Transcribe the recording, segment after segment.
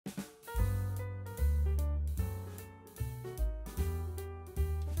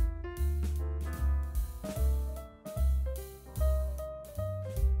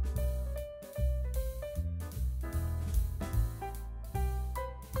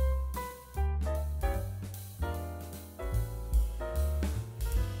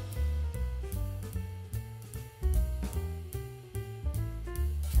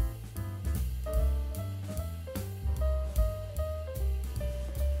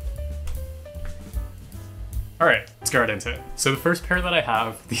All right, let's get right into it. So the first pair that I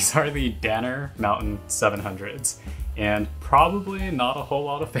have, these are the Danner Mountain 700s. And probably not a whole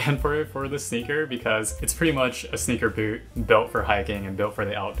lot of fanfare for this sneaker because it's pretty much a sneaker boot built for hiking and built for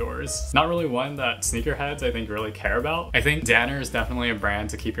the outdoors. Not really one that sneakerheads I think really care about. I think Danner is definitely a brand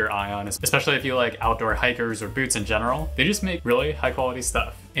to keep your eye on, especially if you like outdoor hikers or boots in general. They just make really high quality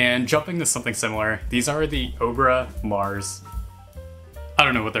stuff. And jumping to something similar, these are the Obra Mars. I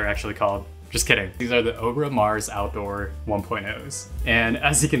don't know what they're actually called. Just kidding. These are the Obra Mars Outdoor 1.0s. And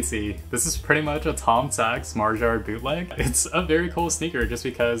as you can see, this is pretty much a Tom Sachs Mars Yard bootleg. It's a very cool sneaker just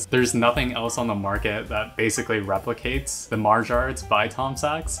because there's nothing else on the market that basically replicates the Mars Yards by Tom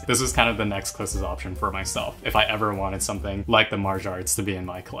Sachs. This was kind of the next closest option for myself if I ever wanted something like the Mars Yards to be in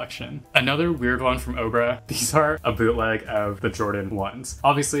my collection. Another weird one from Obra, these are a bootleg of the Jordan 1s.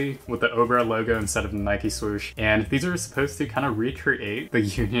 Obviously with the Obra logo instead of the Nike swoosh, and these are supposed to kind of recreate the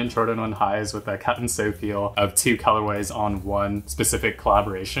Union Jordan 1 highs with that cut and sew feel of two colorways on one specific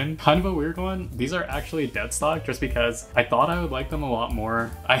collaboration. Kind of a weird one. These are actually dead stock just because I thought I would like them a lot more.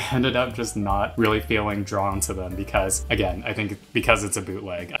 I ended up just not really feeling drawn to them because, again, I think because it's a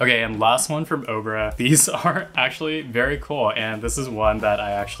bootleg. Okay, and last one from Obra. These are actually very cool, and this is one that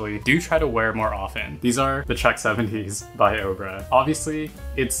I actually do try to wear more often. These are the Chuck 70s by Obra. Obviously,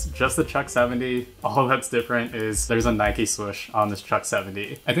 it's just the Chuck 70. All that's different is there's a Nike swoosh on this Chuck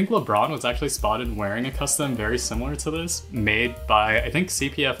 70. I think LeBron was actually spotted wearing a custom very similar to this, made by, I think,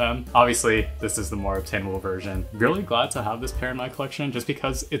 CPFM. Obviously, this is the more obtainable version. Really glad to have this pair in my collection just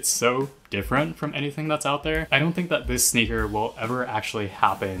because it's so different from anything that's out there. I don't think that this sneaker will ever actually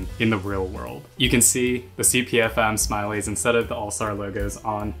happen in the real world. You can see the CPFM smileys instead of the All-Star logos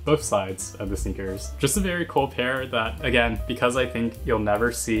on both sides of the sneakers. Just a very cool pair that, again, because I think you'll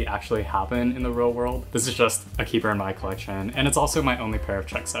never see actually happen in the real world, this is just a keeper in my collection, and it's also my only pair of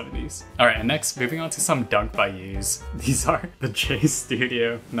Chuck 70s. All right, and next, moving on to some Dunk by U's. These are the J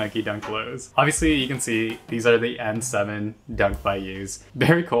Studio Nike Dunk Lows. Obviously, you can see these are the N7 Dunk by U's.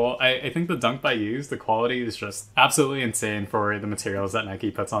 Very cool. I think the Dunk by U's, the quality is just absolutely insane for the materials that Nike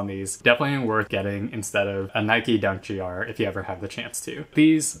puts on these. Definitely worth getting instead of a Nike Dunk GR if you ever have the chance to.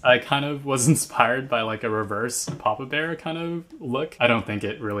 These, I kind of was inspired by like a reverse Papa Bear kind of look. I don't think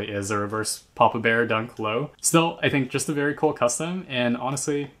it really is a reverse Papa Bear Dunk Low. Still, I think just a very cool custom and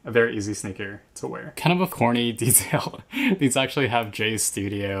honestly, a very easy sneaker to wear. Kind of a corny detail. These actually have J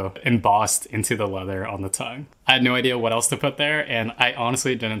Studio embossed into the leather on the tongue. I had no idea what else to put there, and I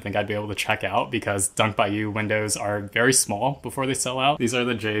honestly didn't think I'd be able to check out because Dunk by You windows are very small before they sell out. These are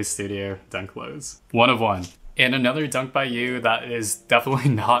the J Studio Dunk Lows. One of one. And another Dunk by You that is definitely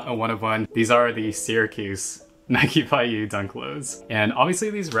not a one of one. These are the Syracuse Nike by You Dunk Lows. And obviously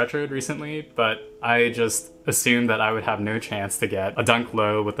these retroed recently, but I just assumed that I would have no chance to get a Dunk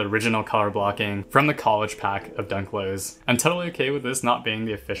Low with the original color blocking from the college pack of Dunk Lows. I'm totally okay with this not being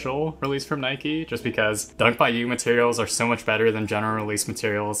the official release from Nike, just because Dunk by You materials are so much better than general release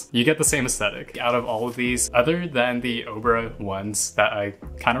materials. You get the same aesthetic. Out of all of these, other than the Obra ones that I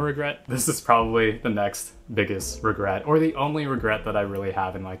kind of regret, this is probably the next biggest regret, or the only regret that I really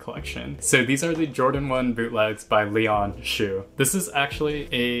have in my collection. So these are the Jordan 1 bootlegs by Leon Shu. This is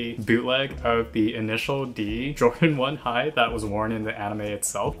actually a bootleg of the initial D Jordan 1 high that was worn in the anime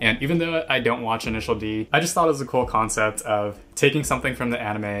itself. And even though I don't watch Initial D, I just thought it was a cool concept of taking something from the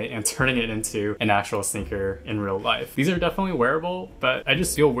anime and turning it into an actual sneaker in real life. These are definitely wearable, but I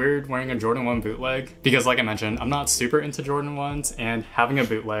just feel weird wearing a Jordan 1 bootleg because, like I mentioned, I'm not super into Jordan 1s, and having a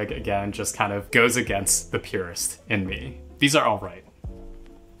bootleg, again, just kind of goes against the purist in me. These are all right.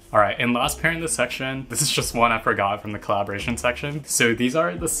 All right, and last pair in this section, this is just one I forgot from the collaboration section. So these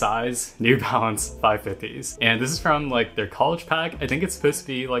are the size New Balance 550s. And this is from like their college pack. I think it's supposed to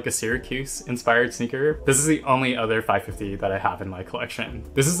be like a Syracuse inspired sneaker. This is the only other 550 that I have in my collection.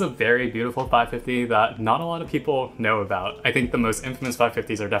 This is a very beautiful 550 that not a lot of people know about. I think the most infamous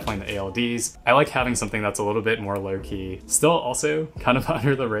 550s are definitely the ALDs. I like having something that's a little bit more low key. Still also kind of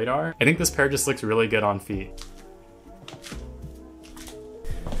under the radar. I think this pair just looks really good on feet.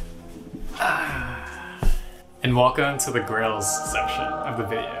 And welcome to the Grails section of the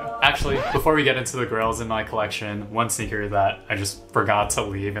video. Actually, before we get into the Grails in my collection, one sneaker that I just forgot to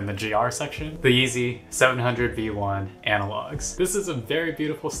leave in the GR section, the Yeezy 700 V1 Analogs. This is a very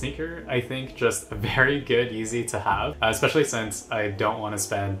beautiful sneaker. I think just a very good Yeezy to have, especially since I don't want to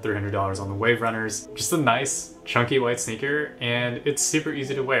spend $300 on the Wave Runners. Just a nice, chunky white sneaker, and it's super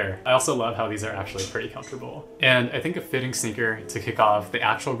easy to wear. I also love how these are actually pretty comfortable. And I think a fitting sneaker to kick off the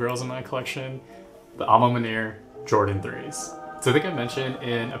actual Grails in my collection, the Alma Manir Jordan 3s. So I think I mentioned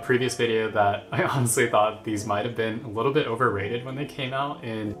in a previous video that I honestly thought these might have been a little bit overrated when they came out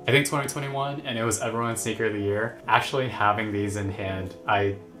in, I think, 2021, and it was everyone's sneaker of the year. Actually having these in hand,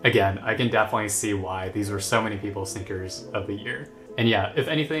 I can definitely see why these were so many people's sneakers of the year. And yeah, if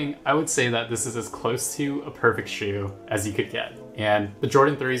anything, I would say that this is as close to a perfect shoe as you could get. And the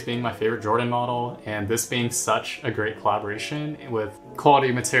Jordan 3s being my favorite Jordan model, and this being such a great collaboration with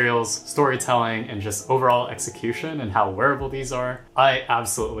quality materials, storytelling, and just overall execution and how wearable these are, I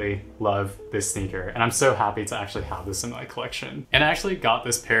absolutely love this sneaker. And I'm so happy to actually have this in my collection. And I actually got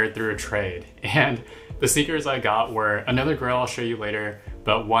this pair through a trade. And the sneakers I got were another Grail I'll show you later,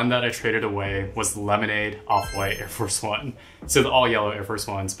 but one that I traded away was the Lemonade Off-White Air Force One. So the all yellow Air Force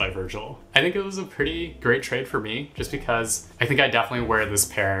Ones by Virgil. I think it was a pretty great trade for me, just because I think I definitely wear this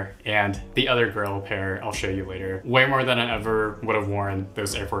pair and the other Grail pair I'll show you later way more than I ever would have worn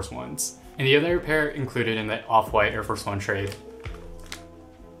those Air Force Ones. And the other pair included in the Off-White Air Force One trade,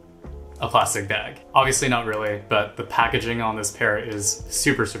 a plastic bag. Obviously not really, but the packaging on this pair is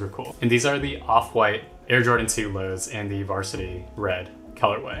super, super cool. And these are the Off-White Air Jordan 2 lows and the Varsity Red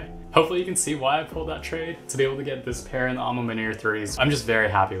colorway. Hopefully you can see why I pulled that trade to be able to get this pair in the Alma Linear 3s. I'm just very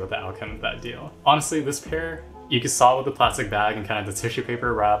happy with the outcome of that deal. Honestly, this pair, you saw with the plastic bag and kind of the tissue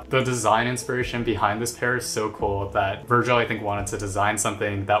paper wrap, the design inspiration behind this pair is so cool that Virgil, I think, wanted to design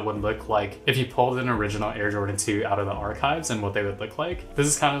something that would look like if you pulled an original Air Jordan 2 out of the archives and what they would look like. This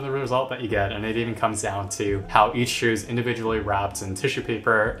is kind of the result that you get, and it even comes down to how each shoe is individually wrapped in tissue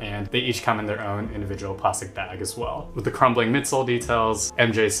paper, and they each come in their own individual plastic bag as well. With the crumbling midsole details,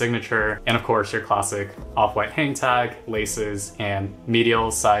 MJ's signature, and of course your classic off-white hang tag, laces, and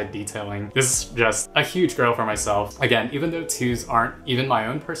medial side detailing. This is just a huge Grail for myself. Again, even though 2s aren't even my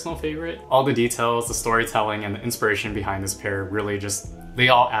own personal favorite, all the details, the storytelling, and the inspiration behind this pair really they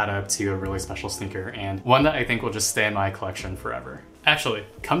all add up to a really special sneaker, and one that I think will just stay in my collection forever. Actually,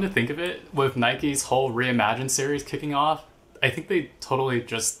 come to think of it, with Nike's whole Reimagine series kicking off, I think they totally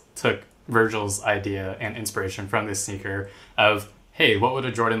just took Virgil's idea and inspiration from this sneaker of, hey, what would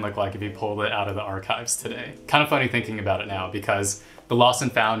a Jordan look like if you pulled it out of the archives today? Kind of funny thinking about it now, because the Lost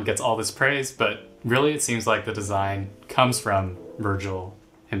and Found gets all this praise, but really it seems like the design comes from Virgil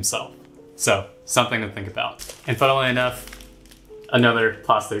himself. So, something to think about. And funnily enough, another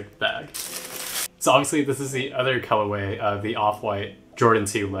plastic bag. So obviously this is the other colorway of the Off-White Jordan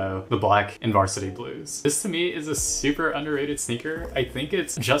 2 low, the black and Varsity Blues. This to me is a super underrated sneaker. I think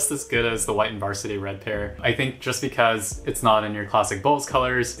it's just as good as the white and Varsity Red pair. I think just because it's not in your classic Bulls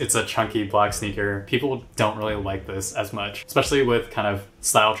colors, it's a chunky black sneaker. People don't really like this as much, especially with kind of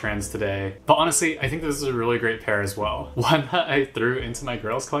style trends today. But honestly, I think this is a really great pair as well. One that I threw into my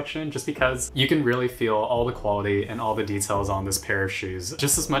Grails collection just because you can really feel all the quality and all the details on this pair of shoes,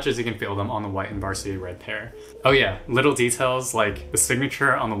 just as much as you can feel them on the white and Varsity Red pair. Oh yeah, little details like the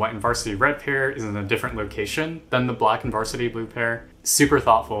signature on the white and Varsity Red pair is in a different location than the black and Varsity Blue pair. Super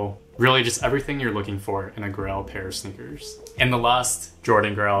thoughtful. Really just everything you're looking for in a Grail pair of sneakers. And the last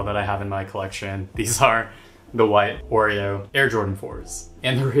Jordan Grail that I have in my collection, these are the white Oreo Air Jordan 4s.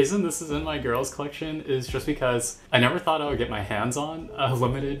 And the reason this is in my Grails collection is just because I never thought I would get my hands on a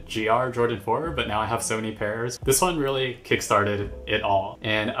limited GR Jordan 4, but now I have so many pairs. This one really kickstarted it all.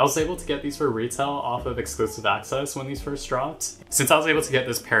 And I was able to get these for retail off of exclusive access when these first dropped. Since I was able to get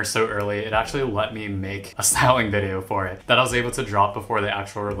this pair so early, it actually let me make a styling video for it that I was able to drop before the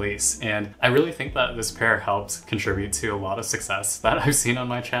actual release. And I really think that this pair helped contribute to a lot of success that I've seen on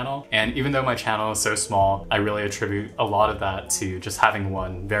my channel. And even though my channel is so small, I really attribute a lot of that to just having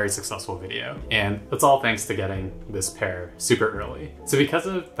one very successful video. And that's all thanks to getting this pair super early. So because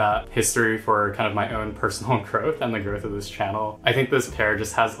of that history for kind of my own personal growth and the growth of this channel, I think this pair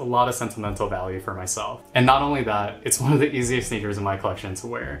just has a lot of sentimental value for myself. And not only that, it's one of the easiest sneakers in my collection to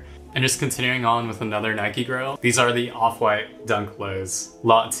wear. And just continuing on with another Nike Grail, these are the Off-White Dunk Lows,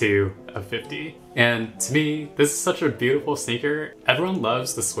 lot 2 of 50. And to me, this is such a beautiful sneaker. Everyone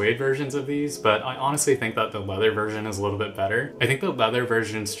loves the suede versions of these, but I honestly think that the leather version is a little bit better. I think the leather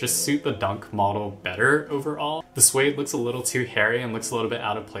versions just suit the Dunk model better overall. The suede looks a little too hairy and looks a little bit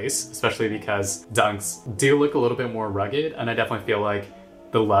out of place, especially because Dunks do look a little bit more rugged, and I definitely feel like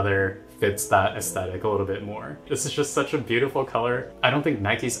the leather fits that aesthetic a little bit more. This is just such a beautiful color. I don't think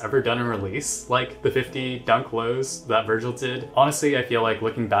Nike's ever done a release like the 50 Dunk Lows that Virgil did. Honestly, I feel like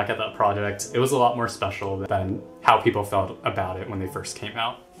looking back at that project, it was a lot more special than how people felt about it when they first came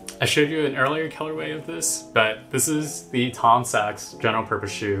out. I showed you an earlier colorway of this, but this is the Tom Sachs general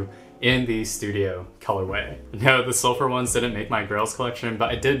purpose shoe in the Studio colorway. No, the Sulfur ones didn't make my Grails collection, but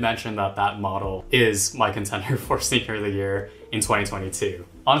I did mention that that model is my contender for sneaker of the year in 2022.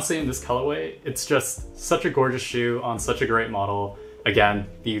 Honestly, in this colorway, it's just such a gorgeous shoe on such a great model. Again,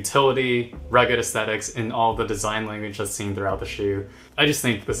 the utility, rugged aesthetics, and all the design language that's seen throughout the shoe. I just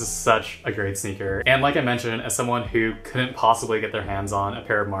think this is such a great sneaker. And like I mentioned, as someone who couldn't possibly get their hands on a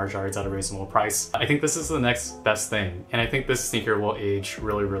pair of Marjards at a reasonable price, I think this is the next best thing. And I think this sneaker will age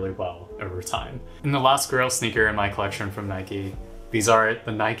really, really well over time. And the last Grail sneaker in my collection from Nike, these are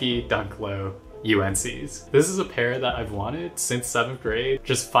the Nike Dunk Low UNCs. This is a pair that I've wanted since 7th grade.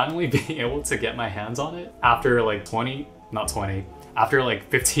 Just finally being able to get my hands on it after like after like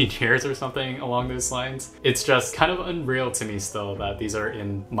 15 years or something along those lines. It's just kind of unreal to me still that these are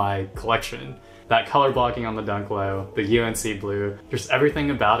in my collection. That color blocking on the Dunk Low, the UNC blue, just everything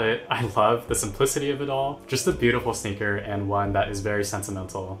about it. I love the simplicity of it all. Just a beautiful sneaker and one that is very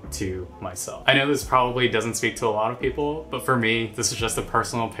sentimental to myself. I know this probably doesn't speak to a lot of people, but for me, this is just a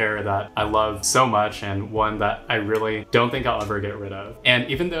personal pair that I love so much and one that I really don't think I'll ever get rid of. And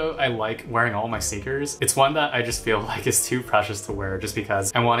even though I like wearing all my sneakers, it's one that I just feel like is too precious to wear just because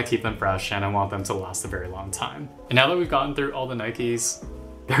I want to keep them fresh and I want them to last a very long time. And now that we've gotten through all the Nikes,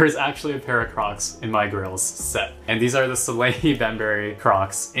 there is actually a pair of Crocs in my Grails set. And these are the Soleil Banbury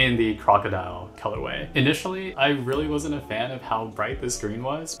Crocs in the Crocodile colorway. Initially, I really wasn't a fan of how bright this green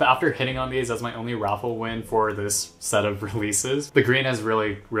was, but after hitting on these as my only raffle win for this set of releases, the green has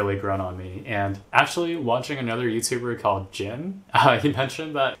really, really grown on me. And actually watching another YouTuber called Jim, he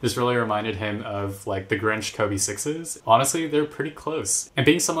mentioned that this really reminded him of like the Grinch Kobe 6s. Honestly, they're pretty close. And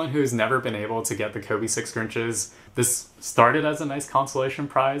being someone who's never been able to get the Kobe 6 Grinches, this started as a nice consolation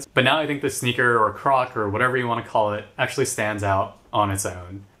prize, but now I think the sneaker or Croc or whatever you want to call it actually stands out on its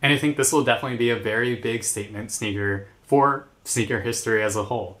own. And I think this will definitely be a very big statement sneaker for sneaker history as a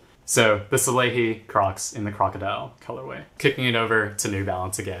whole. So the Soleil Crocs in the Crocodile colorway. Kicking it over to New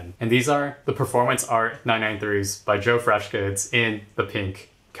Balance again. And these are the Performance Art 993s by Joe Freshgoods in the pink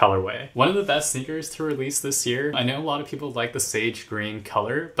colorway. One of the best sneakers to release this year. I know a lot of people like the sage green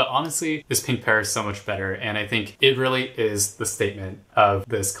color, but honestly, this pink pair is so much better, and I think it really is the statement of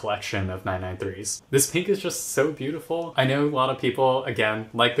this collection of 993s. This pink is just so beautiful. I know a lot of people, again,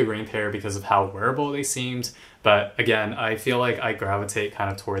 like the green pair because of how wearable they seemed, but again, I feel like I gravitate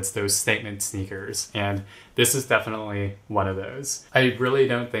kind of towards those statement sneakers, and this is definitely one of those. I really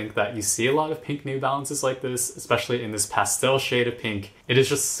don't think that you see a lot of pink New Balances like this, especially in this pastel shade of pink. It is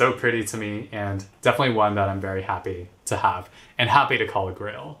just so pretty to me, and definitely one that I'm very happy to have, and happy to call a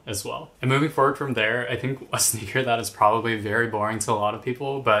Grail as well. And moving forward from there, I think a sneaker that is probably very boring to a lot of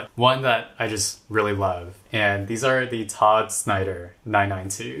people, but one that I just really love. And these are the Todd Snyder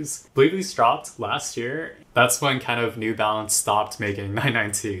 992s. I believe these dropped last year. That's when kind of New Balance stopped making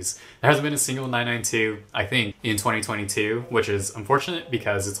 992s. There hasn't been a single 992, I think, in 2022, which is unfortunate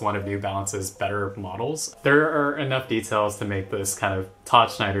because it's one of New Balance's better models. There are enough details to make this kind of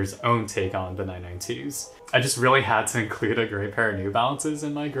Todd Snyder's own take on the 992s. I just really had to include a great pair of New Balances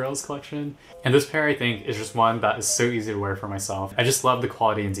in my Grails collection. And this pair, I think, is just one that is so easy to wear for myself. I just love the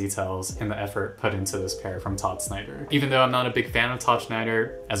quality and details and the effort put into this pair from Todd Snyder. Even though I'm not a big fan of Todd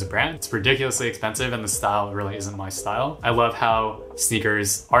Snyder as a brand, it's ridiculously expensive and the style really isn't my style. I love how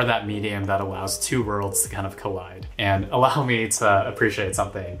sneakers are that medium that allows two worlds to kind of collide and allow me to appreciate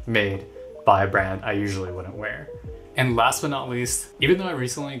something made by a brand I usually wouldn't wear. And last but not least, even though I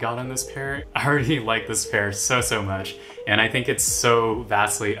recently got on this pair, I already like this pair so much, and I think it's so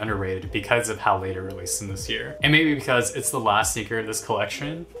vastly underrated because of how late it released in this year. And maybe because it's the last sneaker in this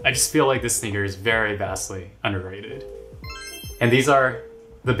collection, I just feel like this sneaker is very vastly underrated. And these are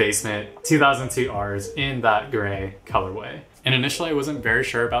the Basement 2002 Rs in that gray colorway. And initially I wasn't very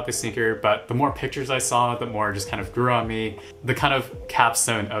sure about the sneaker, but the more pictures I saw, the more it just kind of grew on me. The kind of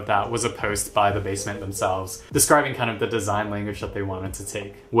capstone of that was a post by the Basement themselves, describing kind of the design language that they wanted to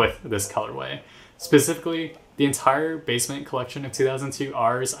take with this colorway. Specifically, the entire Basement collection of 2002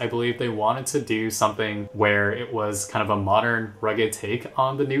 Rs, I believe they wanted to do something where it was kind of a modern, rugged take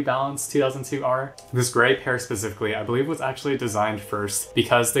on the New Balance 2002 R. This gray pair specifically, I believe was actually designed first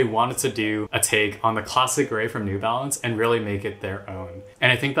because they wanted to do a take on the classic gray from New Balance and really make it their own.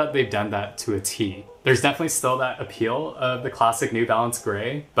 And I think that they've done that to a T. There's definitely still that appeal of the classic New Balance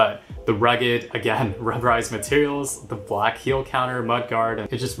gray, but the rugged, again, rubberized materials, the black heel counter,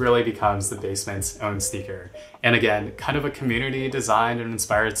 mudguard, it just really becomes the Basement's own sneaker. And again, kind of a community designed and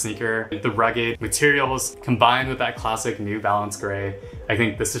inspired sneaker. The rugged materials combined with that classic New Balance gray, I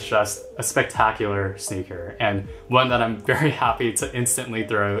think this is just a spectacular sneaker and one that I'm very happy to instantly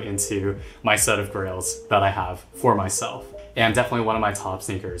throw into my set of Grails that I have for myself. and definitely one of my top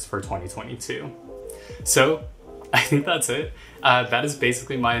sneakers for 2022. So I think that's it. That is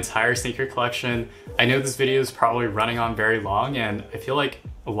basically my entire sneaker collection. I know this video is probably running on very long, and I feel like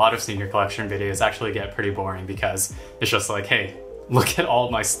a lot of sneaker collection videos actually get pretty boring because it's just like, hey, look at all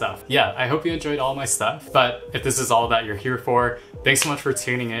of my stuff. Yeah, I hope you enjoyed all my stuff, but if this is all that you're here for, thanks so much for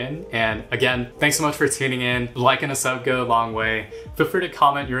tuning in. And again, thanks so much for tuning in. Like and a sub go a long way. Feel free to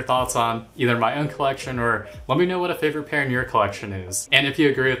comment your thoughts on either my own collection or let me know what a favorite pair in your collection is. And if you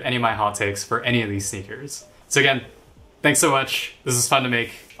agree with any of my hot takes for any of these sneakers. So again, thanks so much. This is fun to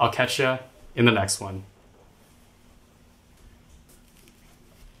make. I'll catch ya in the next one.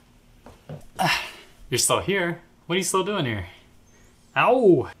 You're still here? What are you still doing here?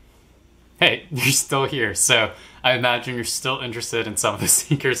 Ow! Hey, you're still here, so I imagine you're still interested in some of the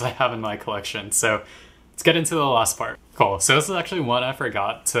sneakers I have in my collection. So let's get into the last part. Cool, so this is actually one I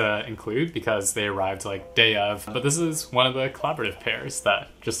forgot to include because they arrived like day of, but this is one of the collaborative pairs that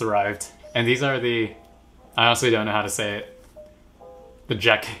just arrived. And these are the, I honestly don't know how to say it, the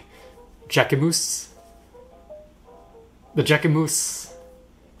Jacquemus? The Jacquemus?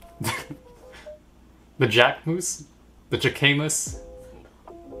 The Jackmoose? The Jacquemus?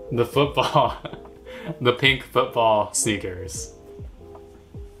 The football, the pink football sneakers.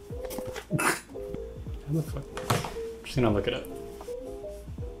 How the fuck? I'm just gonna look it up.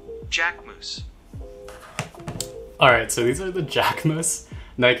 Jackmoose. Alright, so these are the Jackmoose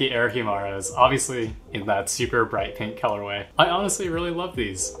Nike Air Himaras, obviously in that super bright pink colorway. I honestly really love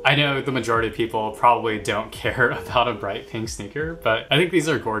these. I know the majority of people probably don't care about a bright pink sneaker, but I think these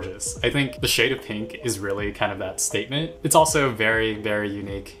are gorgeous. I think the shade of pink is really kind of that statement. It's also a very, very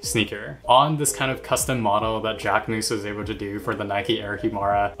unique sneaker. On this kind of custom model that Jackmoose was able to do for the Nike Air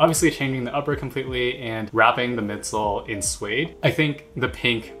Himara, obviously changing the upper completely and wrapping the midsole in suede, I think the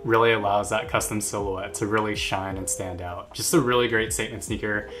pink really allows that custom silhouette to really shine and stand out. Just a really great statement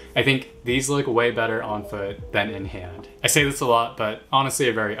sneaker. I think these look way better on foot than in hand. I say this a lot, but honestly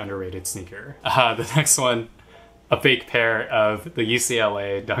a very underrated sneaker. The next one, a fake pair of the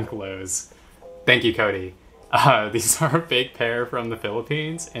UCLA Dunk Lows. Thank you, Cody. These are a fake pair from the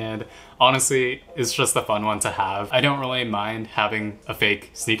Philippines, and honestly, it's just a fun one to have. I don't really mind having a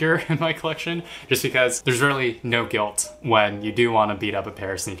fake sneaker in my collection, just because there's really no guilt when you do want to beat up a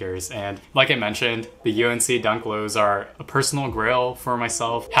pair of sneakers. And like I mentioned, the UNC Dunk Lows are a personal grail for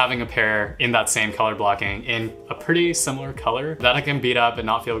myself. Having a pair in that same color blocking in a pretty similar color that I can beat up and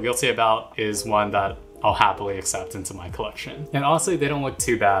not feel guilty about is one that I'll happily accept into my collection. And honestly, they don't look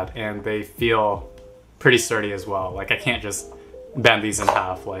too bad, and they feel pretty sturdy as well. Like I can't just bend these in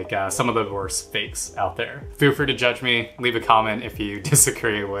half like some of the worst fakes out there. Feel free to judge me, leave a comment if you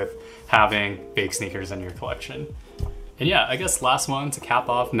disagree with having fake sneakers in your collection. And yeah, I guess last one to cap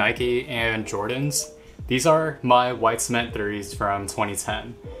off Nike and Jordans. These are my white cement 3s from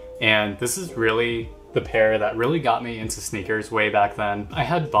 2010. And this is really the pair that really got me into sneakers way back then. I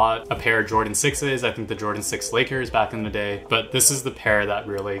had bought a pair of Jordan 6s, I think the Jordan 6 Lakers back in the day, but this is the pair that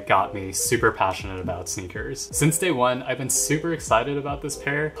really got me super passionate about sneakers. Since day one, I've been super excited about this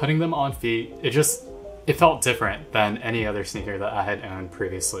pair. Putting them on feet, it felt different than any other sneaker that I had owned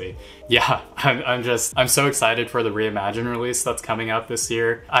previously. Yeah, I'm so excited for the Reimagine release that's coming out this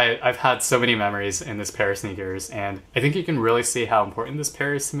year. I've had so many memories in this pair of sneakers, and I think you can really see how important this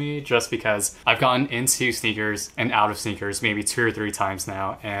pair is to me just because I've gotten into sneakers and out of sneakers maybe 2 or 3 times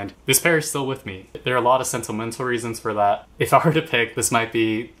now, and this pair is still with me. There are a lot of sentimental reasons for that. If I were to pick, this might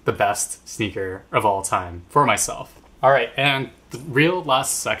be the best sneaker of all time for myself. All right, and the real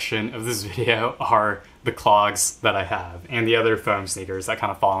last section of this video are the clogs that I have and the other foam sneakers that kind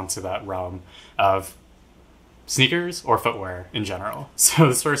of fall into that realm of sneakers or footwear in general. So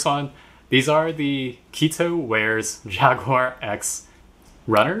this first one, these are the Keto Wears Jaguar X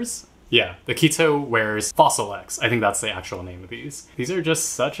runners. Yeah, the Keto Wears Fossil X. I think that's the actual name of these. These are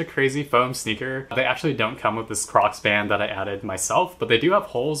just such a crazy foam sneaker. They actually don't come with this Crocs band that I added myself, but they do have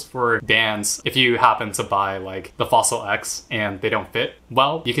holes for bands if you happen to buy like the Fossil X and they don't fit.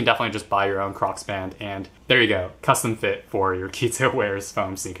 Well, you can definitely just buy your own Crocs band, and there you go, custom fit for your Keto Wears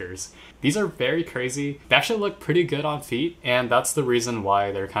foam sneakers. These are very crazy. They actually look pretty good on feet, and that's the reason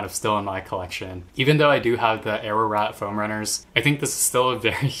why they're kind of still in my collection. Even though I do have the Aerorat foam runners, I think this is still a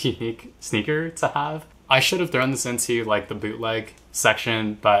very unique sneaker to have. I should have thrown this into like the bootleg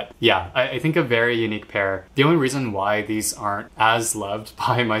section, but yeah, I think a very unique pair. The only reason why these aren't as loved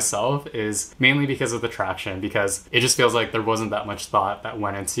by myself is mainly because of the traction, because it just feels like there wasn't that much thought that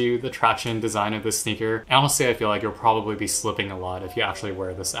went into the traction design of this sneaker. And honestly, I feel like you'll probably be slipping a lot if you actually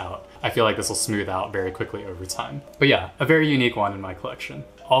wear this out. I feel like this will smooth out very quickly over time. But yeah, a very unique one in my collection.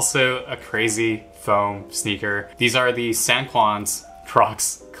 Also a crazy foam sneaker. These are the Sanquan's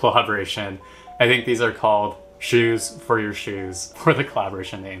Crocs collaboration. I think these are called Shoes for Your Shoes for the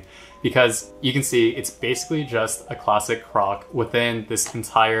collaboration name, because you can see it's basically just a classic Croc within this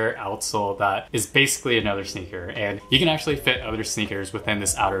entire outsole that is basically another sneaker, and you can actually fit other sneakers within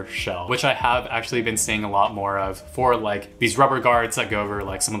this outer shell, which I have actually been seeing a lot more of for like these rubber guards that go over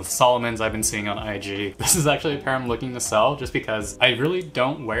like some of the Solomons I've been seeing on IG. This is actually a pair I'm looking to sell just because I really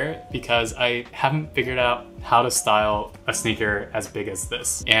don't wear it, because I haven't figured out how to style a sneaker as big as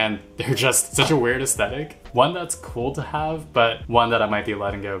this, and they're just such a weird aesthetic. One that's cool to have, but one that I might be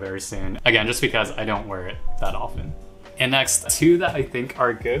letting go very soon. Again, just because I don't wear it that often. And next, two that I think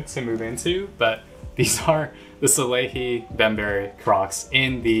are good to move into, but these are the Salehi Bembury Crocs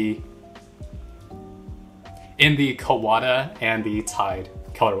in the Kawada and the Tide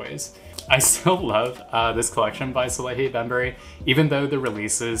colorways. I still love this collection by Salehi Bembury, even though the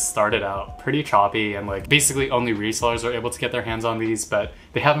releases started out pretty choppy and like basically only resellers are able to get their hands on these, but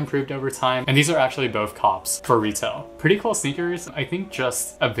they have improved over time, and these are actually both cops for retail. Pretty cool sneakers. I think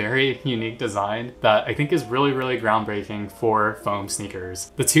just a very unique design that I think is really, really groundbreaking for foam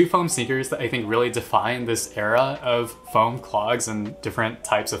sneakers. The two foam sneakers that I think really define this era of foam clogs and different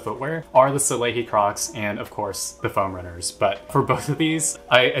types of footwear are the Salehi Crocs and of course the foam runners. But for both of these,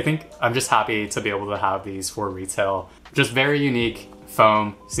 I think I'm just happy to be able to have these for retail. Just very unique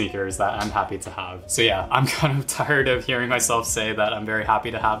foam sneakers that I'm happy to have. So yeah, I'm kind of tired of hearing myself say that I'm very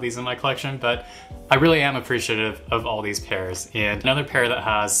happy to have these in my collection, but I really am appreciative of all these pairs. And another pair that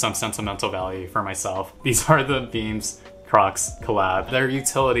has some sentimental value for myself, these are the Beams Crocs collab. They're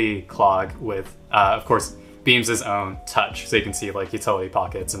utility clog with, of course, Beams' own touch, so you can see like utility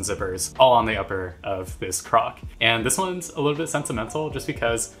pockets and zippers all on the upper of this Croc. And this one's a little bit sentimental just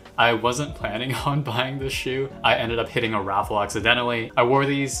because I wasn't planning on buying this shoe. I ended up hitting a raffle accidentally. I wore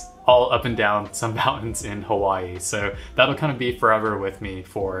these all up and down some mountains in Hawaii, so that'll kind of be forever with me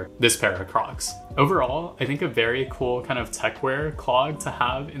for this pair of Crocs. Overall, I think a very cool kind of tech wear clog to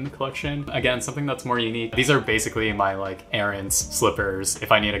have in the collection. Again, something that's more unique. These are basically my like errands slippers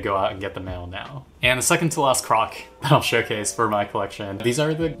if I need to go out and get the mail now. And the second to last Croc that I'll showcase for my collection, these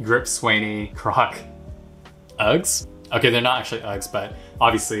are the Grip Swaney Croc Uggs. Okay, they're not actually Uggs, but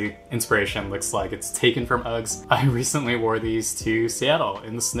obviously inspiration looks like it's taken from Uggs. I recently wore these to Seattle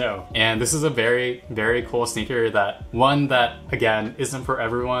in the snow, and this is a very, very cool sneaker, that one that again isn't for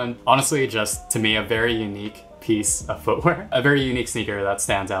everyone. Honestly, just to me, a very unique piece of footwear, a very unique sneaker that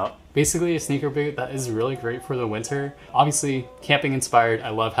stands out. Basically a sneaker boot that is really great for the winter. Obviously camping inspired. I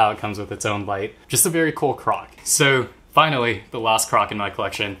love how it comes with its own light. Just a very cool Croc. So finally, the last Croc in my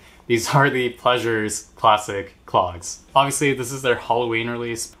collection. These are the Pleasures Classic Clogs. Obviously, this is their Halloween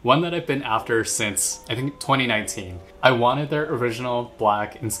release, one that I've been after since, I think, 2019. I wanted their original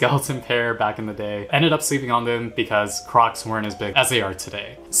black and skeleton pair back in the day. Ended up sleeping on them because Crocs weren't as big as they are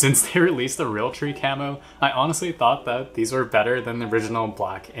today. Since they released the Realtree camo, I honestly thought that these were better than the original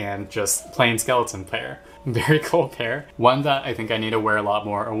black and just plain skeleton pair. Very cool pair. One that I think I need to wear a lot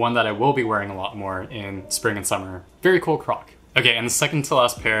more, or one that I will be wearing a lot more in spring and summer. Very cool Croc. Okay, and the second to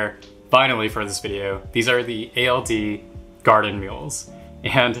last pair, finally for this video, these are the ALD Garden Mules.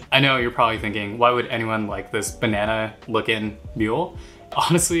 And I know you're probably thinking, why would anyone like this banana looking mule?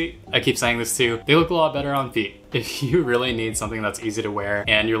 Honestly, I keep saying this too, they look a lot better on feet. If you really need something that's easy to wear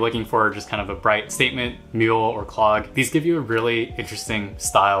and you're looking for just kind of a bright statement mule or clog, these give you a really interesting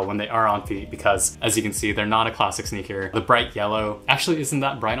style when they are on feet, because as you can see, they're not a classic sneaker. The bright yellow actually isn't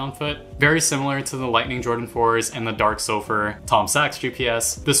that bright on foot. Very similar to the Lightning Jordan 4s and the Dark Sulfur Tom Sachs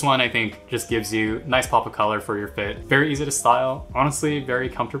GPS. This one I think just gives you nice pop of color for your fit. Very easy to style, honestly very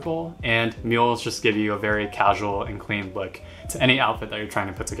comfortable, and mules just give you a very casual and clean look to any outfit that you're trying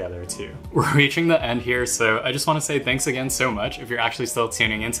to put together too. We're reaching the end here, so I just want to say thanks again so much if you're actually still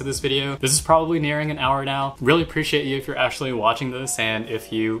tuning into this video. This is probably nearing an hour now. Really appreciate you if you're actually watching this and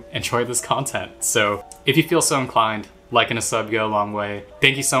if you enjoy this content. So if you feel so inclined, like and a sub go a long way.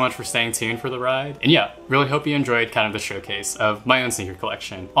 Thank you so much for staying tuned for the ride. And yeah, really hope you enjoyed kind of the showcase of my own sneaker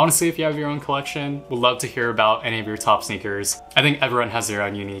collection. Honestly, if you have your own collection, would love to hear about any of your top sneakers. I think everyone has their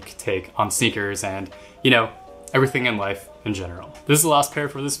own unique take on sneakers and, you know, everything in life in general. This is the last pair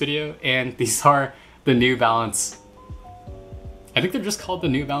for this video, and these are the New Balance, I think they're just called the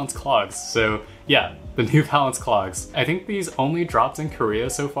New Balance clogs. So yeah, the New Balance clogs. I think these only dropped in Korea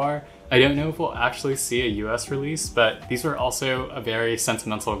so far. I don't know if we'll actually see a US release, but these were also a very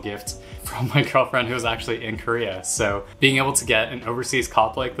sentimental gift from my girlfriend who was actually in Korea. So being able to get an overseas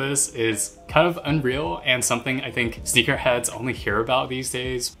cop like this is kind of unreal and something I think sneakerheads only hear about these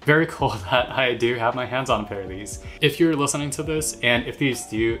days. Very cool that I do have my hands on a pair of these. If you're listening to this and if these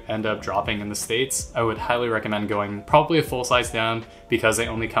do end up dropping in the States, I would highly recommend going probably a full size down because they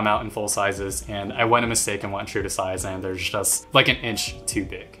only come out in full sizes, and I went a mistake and went true to size and they're just like an inch too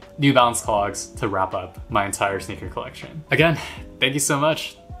big. New Balance clogs to wrap up my entire sneaker collection. Again, thank you so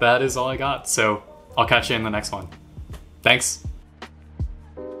much. That is all I got. So I'll catch you in the next one. Thanks.